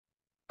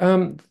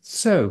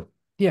So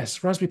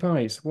yes, Raspberry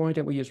Pis. Why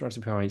don't we use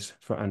Raspberry Pis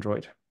for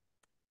Android?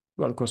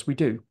 Well, of course we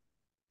do.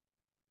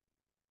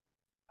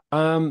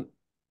 Um,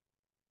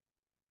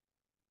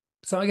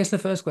 so I guess the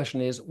first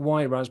question is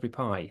why Raspberry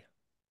Pi?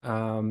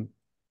 Um,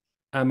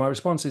 and my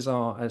responses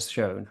are as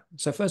shown.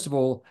 So first of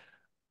all,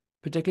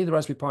 particularly the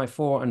Raspberry Pi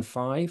 4 and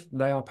 5,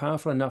 they are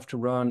powerful enough to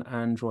run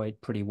Android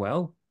pretty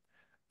well,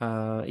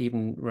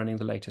 even running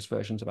the latest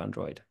versions of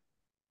Android.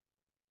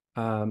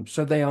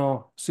 So they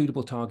are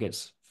suitable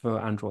targets for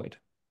Android.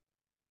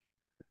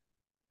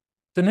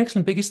 The next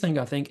and biggest thing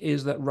I think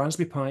is that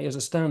Raspberry Pi is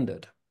a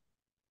standard.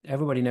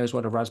 Everybody knows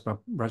what a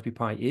Raspberry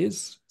Pi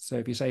is. So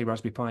if you say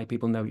Raspberry Pi,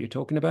 people know what you're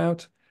talking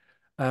about.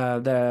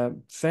 They're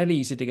fairly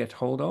easy to get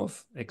hold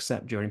of,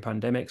 except during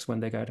pandemics when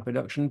they go out of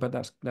production, but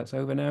that's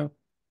over now.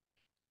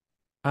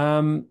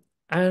 Um,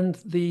 and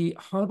the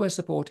hardware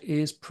support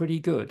is pretty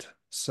good.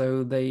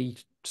 So they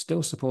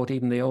still support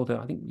even the older.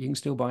 I think you can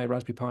still buy a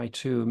Raspberry Pi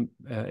 2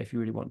 if you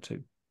really want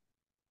to.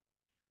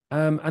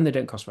 And they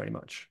don't cost very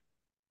much.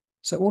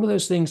 So all of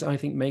those things, I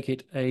think, make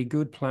it a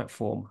good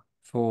platform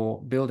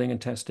for building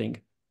and testing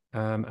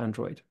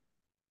Android.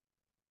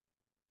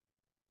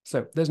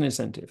 So there's an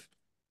incentive.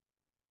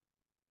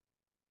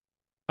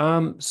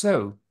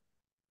 So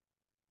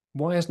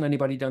why hasn't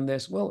anybody done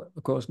this? Well,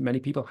 of course, many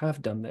people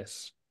have done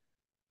this.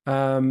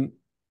 Um,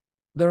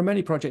 there are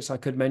many projects I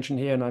could mention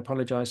here, and I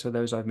apologize for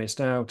those I've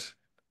missed out.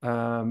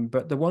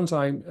 But the ones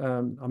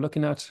I'm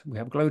looking at, we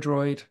have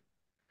GlowDroid.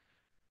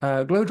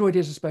 GlowDroid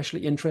is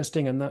especially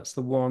interesting, and that's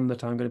the one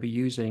that I'm going to be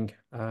using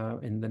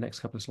in the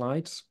next couple of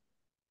slides.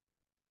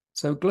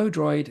 So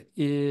GlowDroid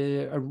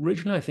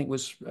originally, I think,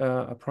 was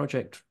a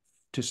project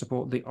to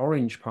support the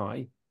Orange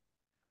Pi,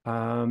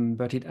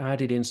 but it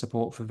added in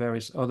support for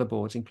various other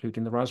boards,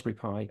 including the Raspberry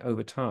Pi,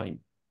 over time.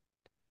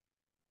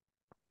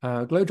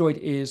 GlowDroid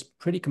is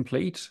pretty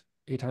complete.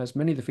 It has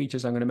many of the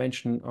features I'm going to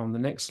mention on the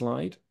next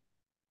slide,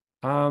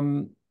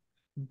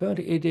 but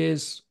it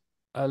is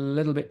a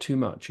little bit too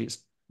much. It's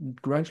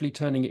gradually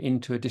turning it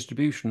into a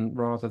distribution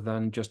rather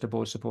than just a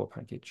board support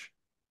package.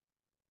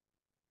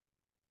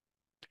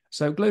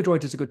 So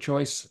GlowDroid is a good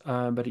choice,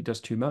 but it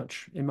does too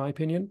much, in my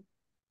opinion.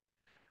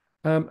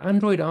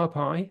 Android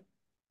RPi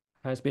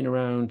has been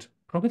around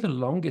probably the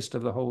longest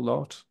of the whole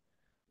lot,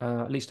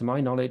 at least to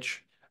my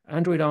knowledge.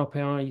 Android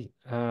RPi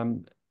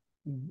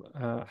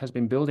has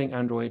been building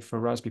Android for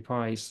Raspberry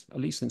Pis at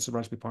least since the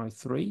Raspberry Pi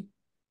 3,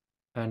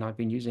 and I've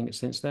been using it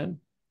since then.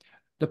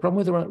 The problem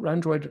with the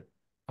Android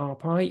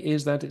RPi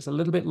is that it's a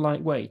little bit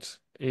lightweight.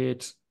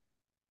 It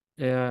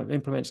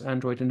implements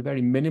Android in a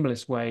very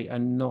minimalist way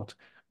and not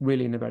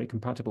really in a very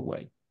compatible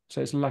way.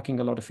 So it's lacking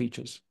a lot of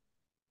features.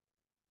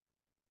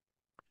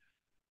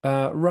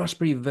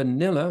 Raspberry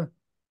Vanilla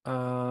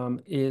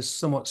is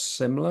somewhat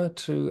similar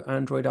to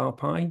Android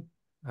RPi.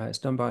 It's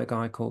done by a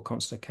guy called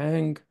Consta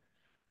Kang,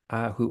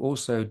 who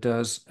also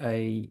does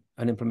an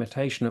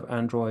implementation of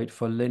Android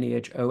for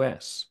Lineage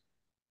OS.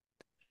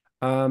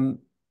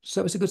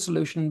 So it's a good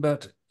solution,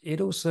 but it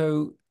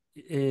also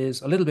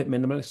is a little bit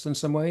minimalist in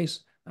some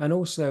ways, and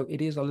also it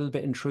is a little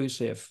bit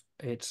intrusive.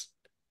 It's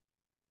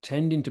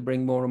tending to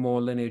bring more and more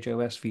Lineage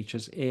OS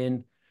features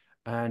in,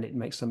 and it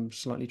makes some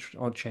slightly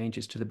odd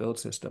changes to the build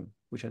system,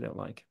 which I don't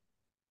like.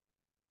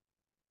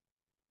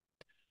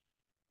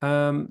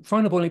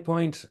 Final bullet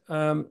point,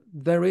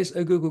 there is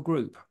a Google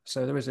group.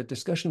 So there is a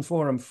discussion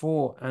forum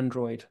for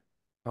Android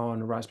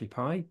on Raspberry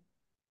Pi.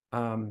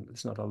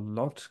 There's not a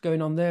lot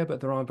going on there,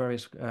 but there are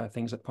various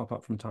things that pop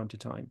up from time to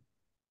time.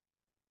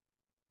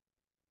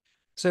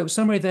 So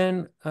summary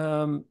then,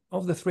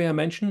 of the three I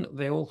mentioned,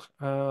 they all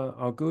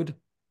are good,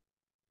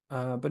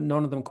 but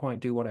none of them quite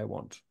do what I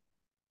want.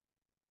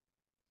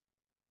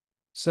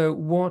 So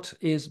what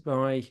is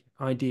my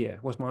idea?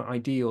 What's my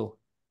ideal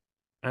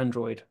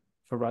Android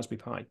for Raspberry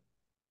Pi?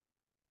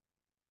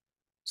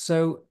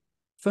 So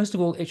first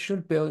of all, it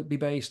should be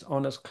based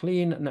on as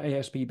clean an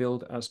AOSP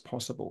build as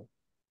possible.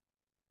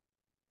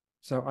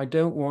 So I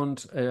don't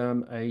want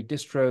a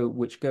distro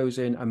which goes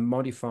in and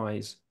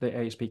modifies the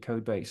AOSP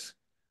code base,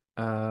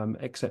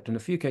 except in a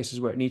few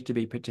cases where it needs to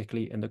be,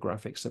 particularly in the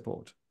graphics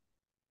support.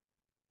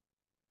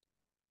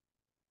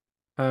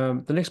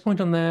 The next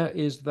point on there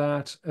is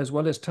that as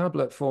well as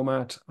tablet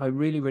format, I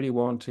really, really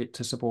want it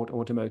to support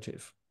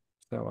automotive.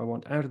 So I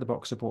want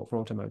out-of-the-box support for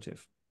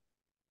automotive.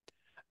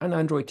 And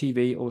Android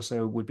TV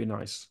also would be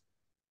nice.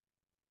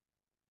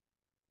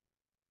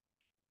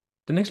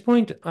 The next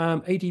point,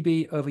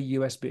 ADB over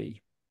USB.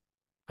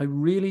 I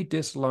really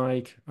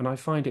dislike, and I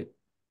find it,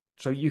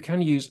 so you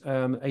can use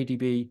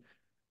ADB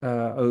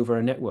over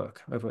a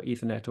network, over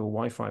Ethernet or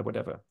Wi-Fi,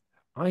 whatever.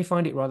 I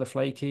find it rather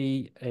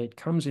flaky. It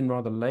comes in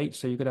rather late,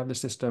 so you could have the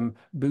system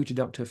booted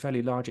up to a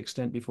fairly large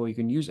extent before you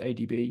can use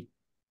ADB.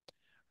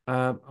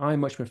 I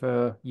much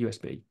prefer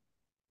USB.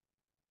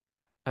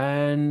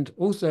 And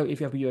also, if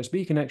you have a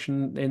USB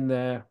connection in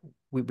there, it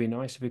would be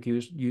nice if you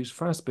could use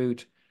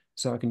fastboot,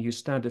 so I can use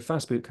standard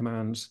fastboot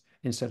commands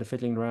instead of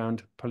fiddling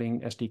around,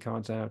 pulling SD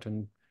cards out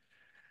and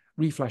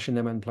reflashing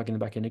them and plugging them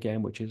back in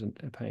again, which isn't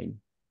a pain.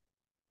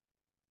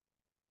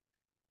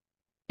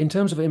 In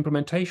terms of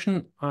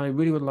implementation, I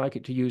really would like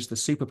it to use the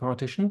super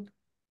partition,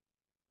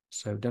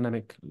 so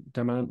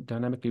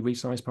dynamically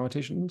resized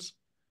partitions.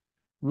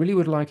 Really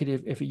would like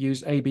it if it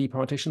used AB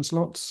partition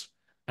slots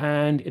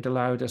and it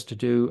allowed us to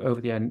do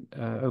over-the-air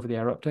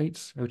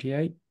updates,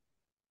 OTA.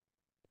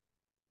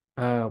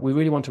 We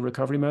really want a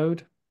recovery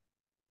mode.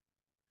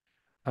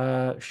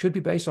 Should be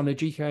based on a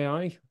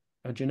GKI,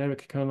 a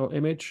generic kernel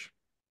image,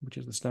 which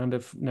is the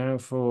standard now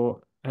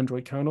for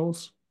Android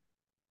kernels.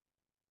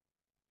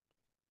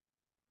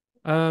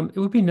 It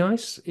would be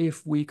nice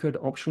if we could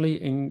optionally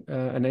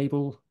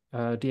enable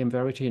DM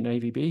Verity and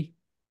AVB.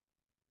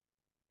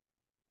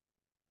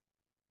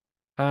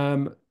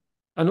 An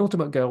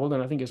ultimate goal,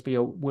 and I think it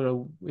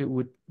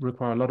would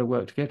require a lot of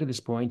work to get to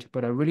this point,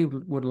 but I really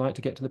would like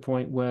to get to the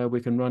point where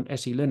we can run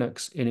SE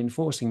Linux in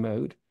enforcing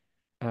mode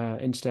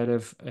instead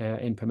of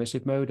in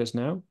permissive mode as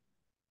now.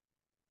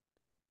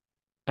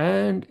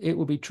 And it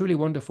would be truly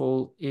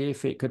wonderful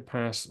if it could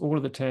pass all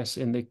of the tests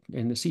in the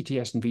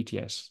CTS and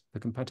VTS, the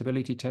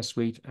compatibility test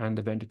suite and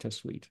the vendor test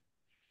suite.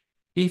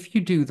 If you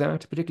do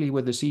that, particularly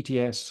with the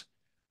CTS,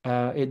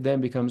 it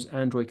then becomes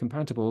Android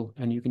compatible,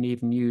 and you can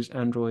even use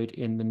Android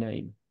in the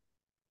name.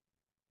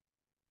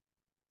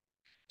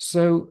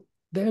 So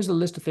there's a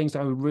list of things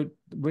that I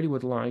really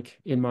would like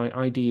in my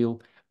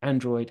ideal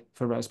Android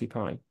for Raspberry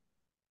Pi.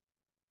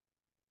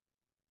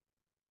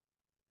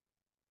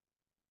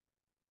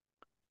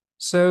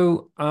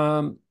 So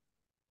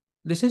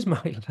this is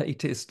my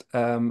latest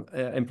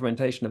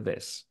implementation of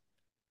this.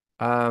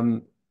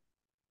 And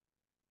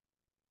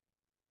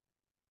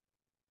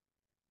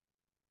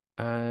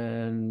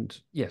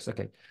yes,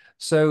 okay.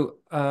 So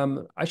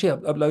actually,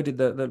 I've uploaded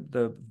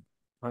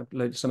I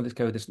uploaded some of this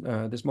code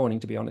this morning,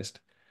 to be honest.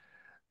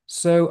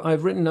 So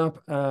I've written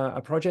up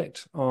a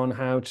project on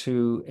how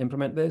to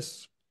implement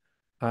this.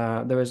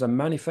 There is a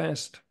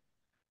manifest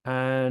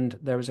and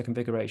there is a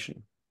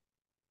configuration.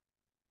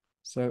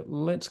 So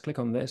let's click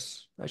on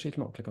this. Actually, let's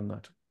not click on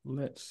that.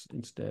 Let's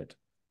instead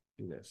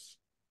do this.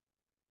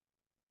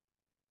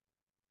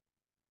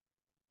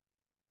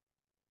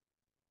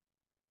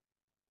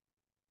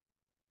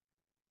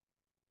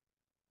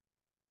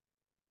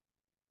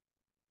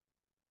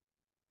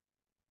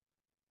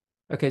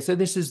 Okay, so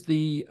this is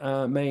the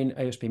main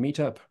AOSP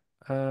meetup,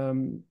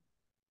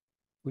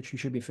 which you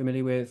should be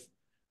familiar with.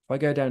 If I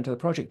go down to the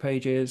project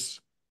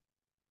pages,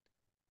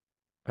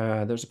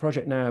 there's a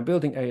project now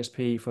building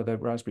ASP for the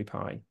Raspberry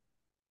Pi.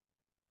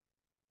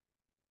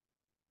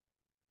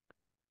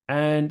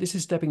 And this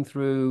is stepping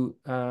through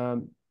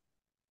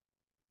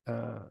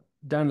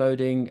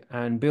downloading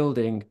and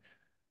building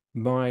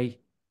my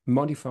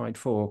modified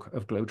fork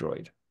of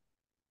GlowDroid.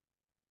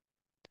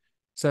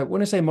 So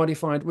when I say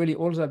modified, really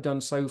all I've done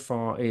so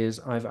far is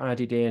I've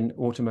added in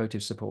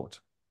automotive support.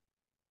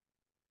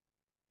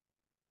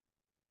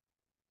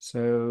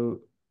 So,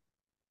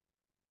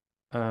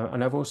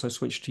 and I've also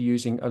switched to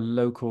using a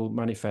local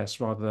manifest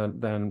rather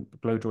than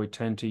GlowDroid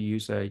tend to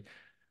use a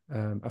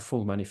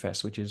full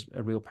manifest, which is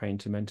a real pain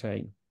to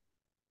maintain.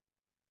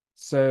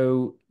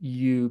 So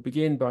you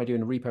begin by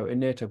doing a repo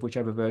init of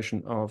whichever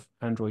version of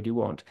Android you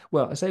want.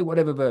 Well, I say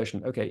whatever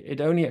version. Okay,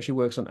 it only actually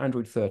works on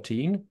Android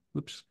 13.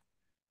 Oops.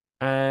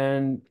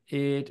 And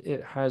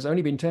it has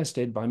only been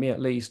tested, by me at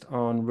least,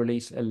 on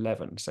release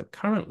 11. So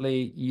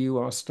currently you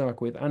are stuck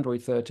with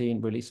Android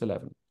 13 release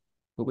 11,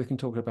 but we can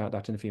talk about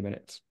that in a few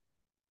minutes.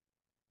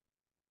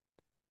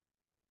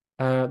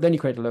 Then you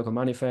create a local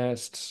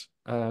manifest,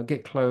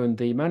 git clone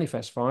the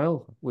manifest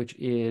file, which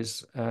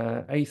is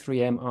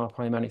A3M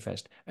RPi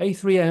manifest.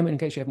 A3M, in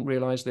case you haven't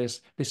realized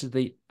this is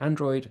the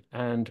Android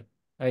and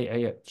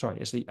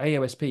it's the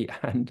AOSP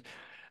and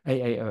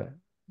AAO.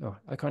 Oh,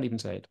 I can't even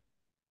say it.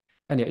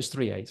 Anyway, it's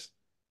 3 A's.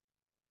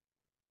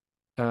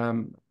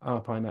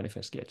 RPi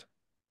manifest git.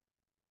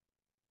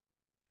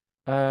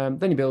 Then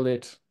you build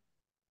it.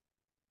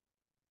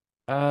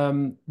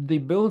 The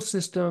build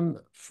system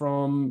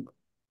from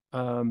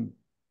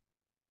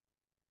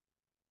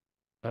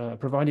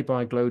provided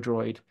by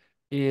GlowDroid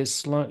is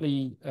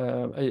slightly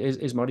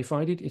is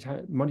modified.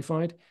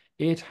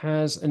 It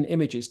has an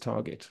images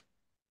target.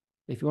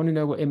 If you want to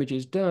know what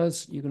images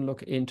does, you can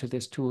look into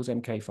this tools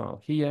MK file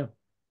here.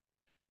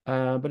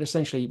 But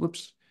essentially,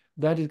 whoops,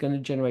 that is going to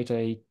generate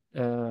a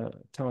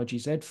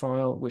tar.gz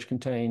file which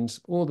contains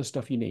all the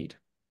stuff you need.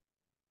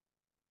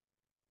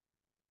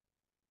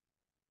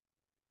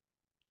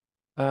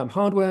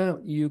 Hardware,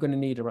 you're going to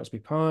need a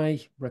Raspberry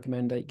Pi,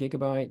 recommend 8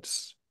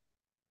 gigabytes.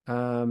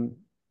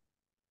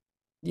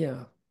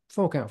 Yeah,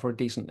 fork out for a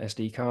decent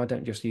SD card.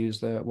 Don't just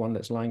use the one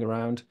that's lying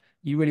around.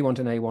 You really want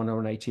an A1 or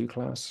an A2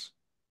 class.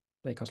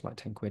 They cost like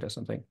 10 quid or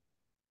something.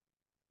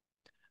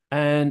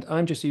 And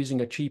I'm just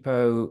using a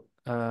cheapo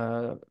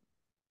HDMI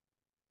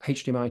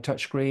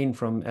touchscreen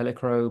from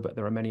Elecro, but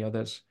there are many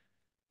others.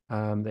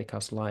 They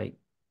cost like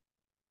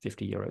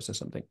 50 euros or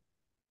something.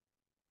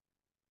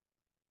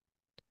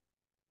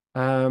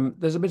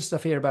 There's a bit of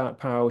stuff here about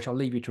power, which I'll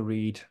leave you to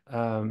read.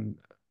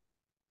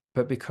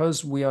 But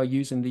because we are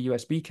using the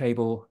USB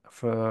cable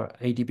for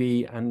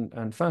ADB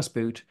and fast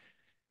boot,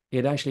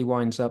 it actually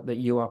winds up that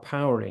you are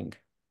powering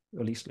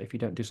at least if you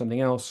don't do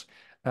something else,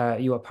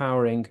 you are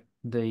powering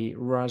the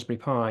Raspberry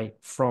Pi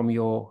from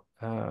your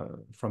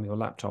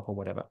laptop or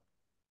whatever.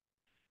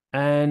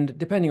 And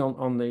depending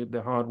on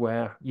the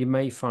hardware, you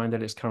may find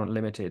that it's current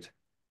limited.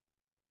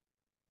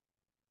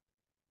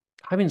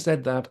 Having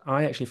said that,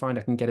 I actually find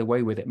I can get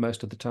away with it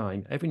most of the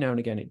time. Every now and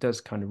again, it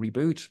does kind of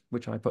reboot,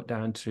 which I put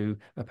down to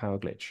a power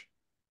glitch.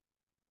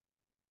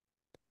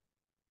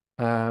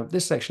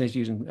 This section is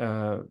using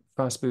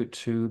fastboot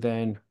to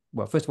then,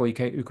 well, first of all, you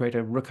create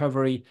a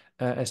recovery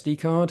SD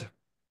card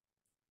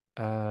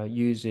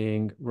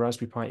using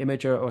Raspberry Pi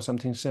Imager or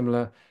something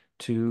similar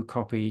to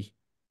copy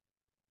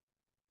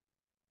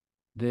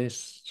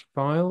this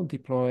file,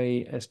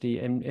 deploy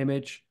SD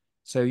image.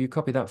 So you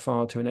copy that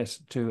file to an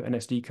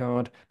SD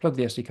card, plug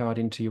the SD card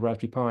into your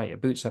Raspberry Pi,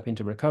 it boots up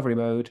into recovery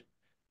mode,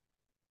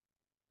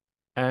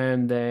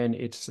 and then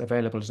it's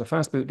available as a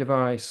fastboot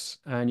device,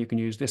 and you can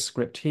use this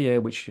script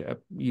here, which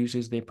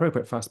uses the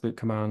appropriate fastboot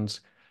commands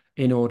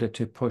in order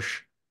to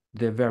push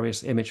the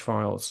various image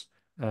files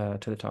to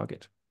the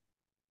target.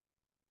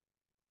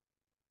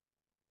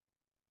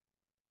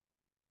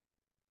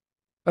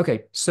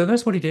 Okay, so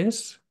that's what it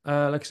is.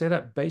 Like I say,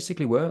 that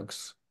basically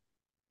works.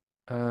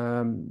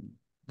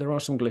 There are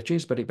some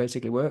glitches, but it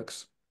basically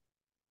works.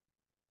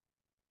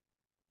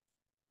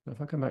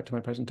 If I come back to my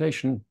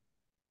presentation,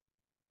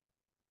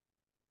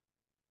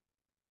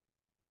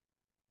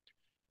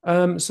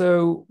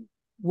 so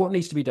what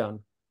needs to be done?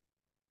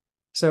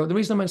 So the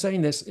reason I'm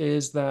saying this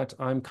is that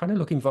I'm kind of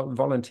looking for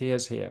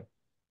volunteers here.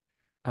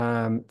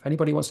 If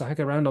anybody wants to hack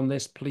around on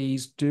this,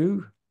 please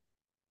do.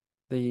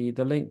 The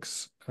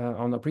links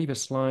on the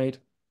previous slide.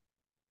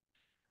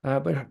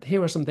 But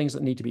here are some things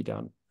that need to be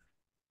done.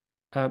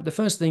 The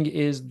first thing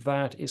is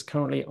that it's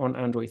currently on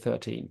Android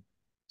 13.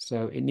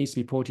 So it needs to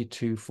be ported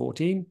to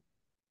 14.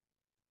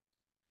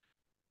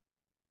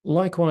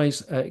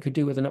 Likewise, it could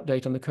do with an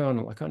update on the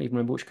kernel. I can't even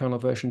remember which kernel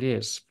version it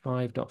is,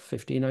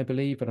 5.15, I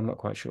believe, but I'm not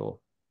quite sure.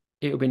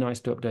 It would be nice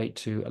to update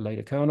to a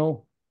later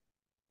kernel.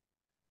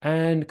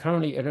 And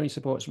currently, it only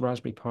supports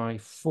Raspberry Pi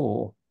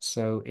 4,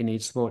 so it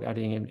needs support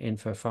adding in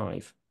for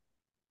 5.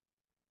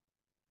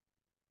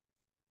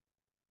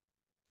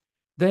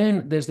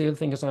 Then there's the other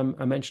thing, as I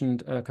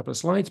mentioned a couple of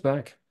slides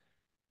back.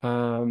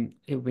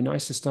 It would be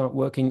nice to start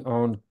working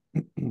on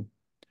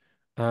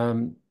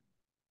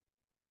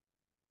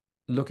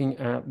looking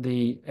at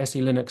the SE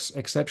Linux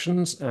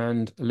exceptions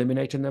and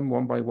eliminating them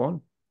one by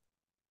one.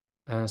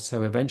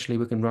 So eventually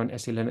we can run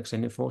SE Linux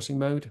in enforcing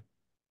mode.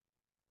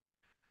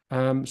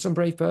 Some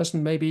brave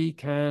person maybe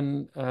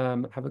can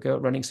have a go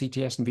at running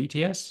CTS and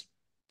VTS.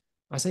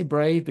 I say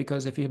brave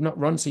because if you've not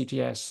run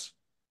CTS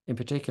in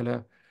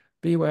particular,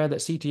 be aware that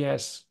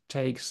CTS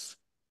takes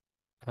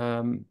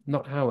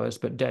not hours,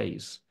 but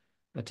days.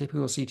 A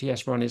typical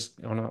CTS run is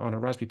on a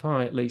Raspberry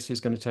Pi, at least,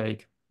 is going to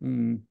take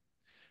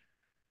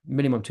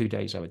minimum 2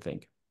 days, I would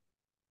think.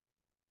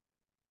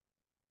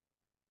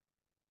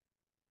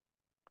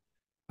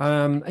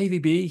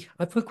 AVB,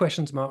 I put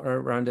questions mark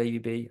around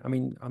AVB. I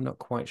mean, I'm not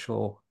quite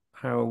sure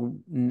how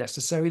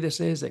necessary this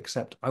is,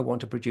 except I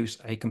want to produce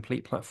a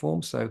complete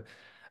platform. So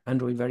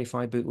Android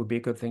Verified Boot would be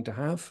a good thing to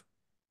have,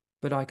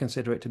 but I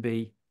consider it to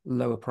be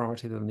lower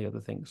priority than the other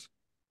things.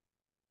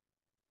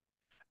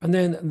 And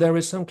then there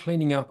is some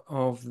cleaning up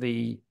of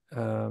the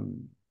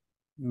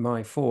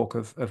my fork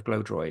of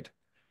GlowDroid.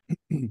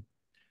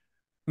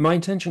 My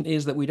intention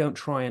is that we don't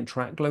try and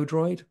track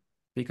GlowDroid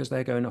because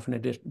they're going off in a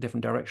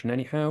different direction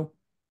anyhow.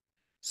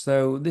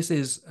 So this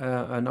is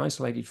an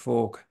isolated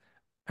fork,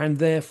 and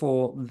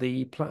therefore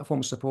the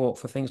platform support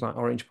for things like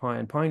Orange Pi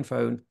and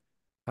PinePhone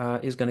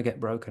is going to get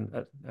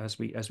broken as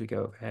we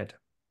go ahead.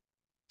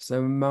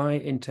 So my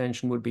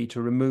intention would be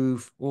to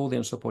remove all the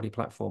unsupported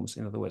platforms,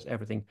 in other words,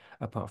 everything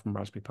apart from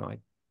Raspberry Pi.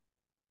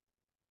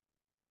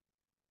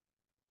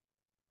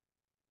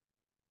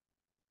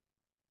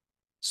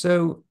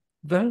 So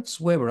that's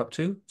where we're up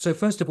to. So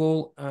first of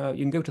all,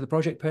 you can go to the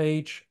project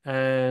page,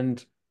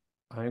 and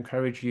I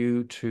encourage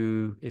you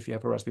to, if you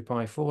have a Raspberry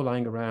Pi 4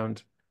 lying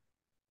around,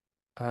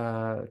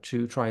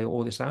 to try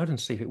all this out and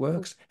see if it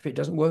works. If it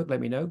doesn't work,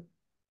 let me know.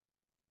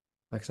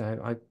 Like I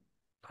say,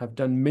 I've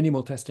done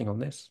minimal testing on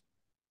this.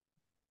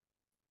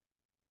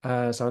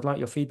 So I'd like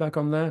your feedback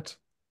on that.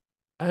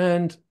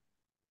 And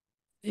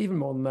even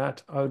more than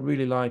that, I would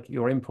really like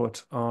your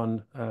input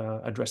on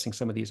addressing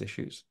some of these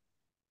issues.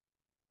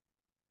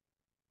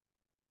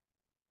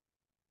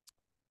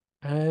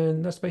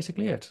 And that's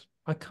basically it.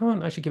 I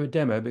can't actually give a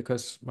demo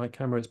because my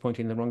camera is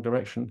pointing in the wrong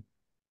direction.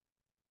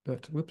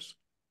 But whoops,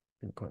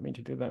 didn't quite mean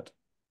to do that.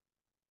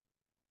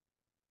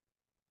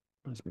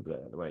 Let's move that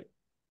out of the way.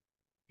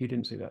 You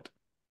didn't see that.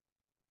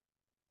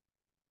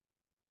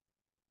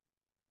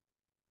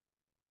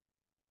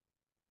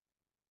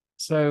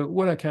 So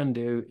what I can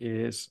do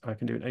is I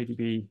can do an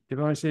ADB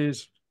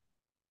devices.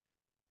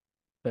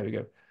 There we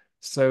go.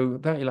 So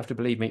that, you'll have to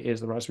believe me, is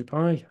the Raspberry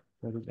Pi.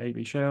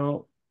 ADB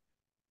shell.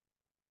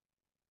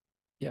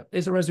 Yeah,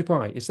 it's a Raspberry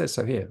Pi. It says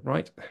so here,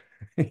 right?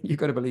 You've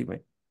got to believe me.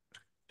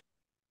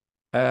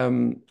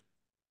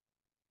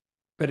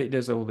 but it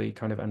does all the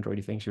kind of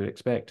Android things you would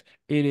expect.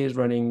 It is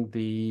running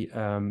the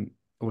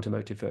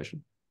automotive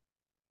version.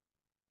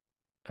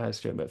 As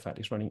Stuart, in fact,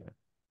 it's running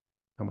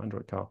an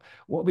Android car.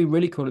 What would be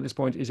really cool at this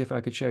point is if I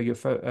could show you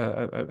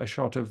a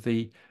shot of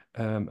the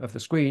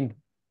screen,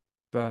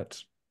 but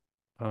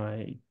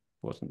I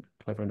wasn't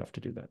clever enough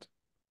to do that.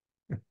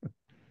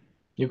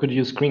 You could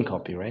use screen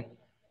copy, right?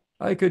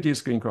 I could use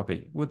screen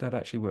copy. Would that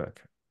actually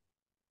work?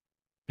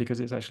 Because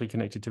it's actually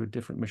connected to a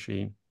different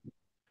machine.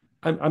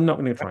 I'm not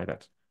going to try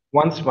that.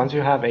 Once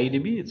you have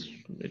ADB,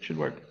 it should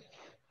work.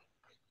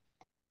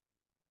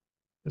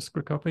 A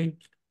screen copy.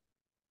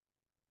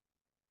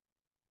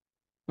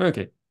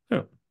 Okay.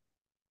 Oh.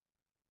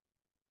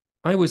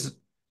 I was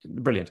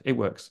brilliant. It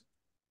works.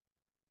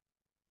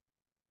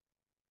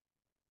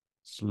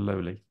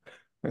 Slowly.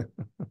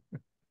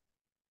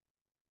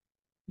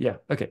 Yeah,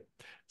 okay.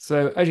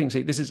 So as you can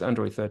see, this is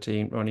Android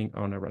 13 running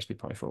on a Raspberry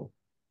Pi 4.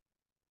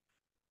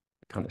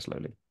 Kind of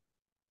slowly.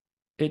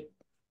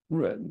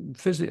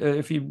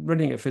 If you're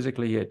running it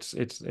physically,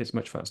 it's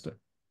much faster.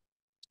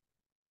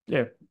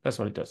 Yeah, that's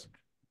what it does.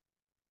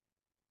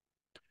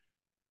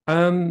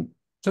 So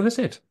that's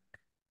it.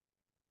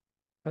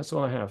 That's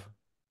all I have.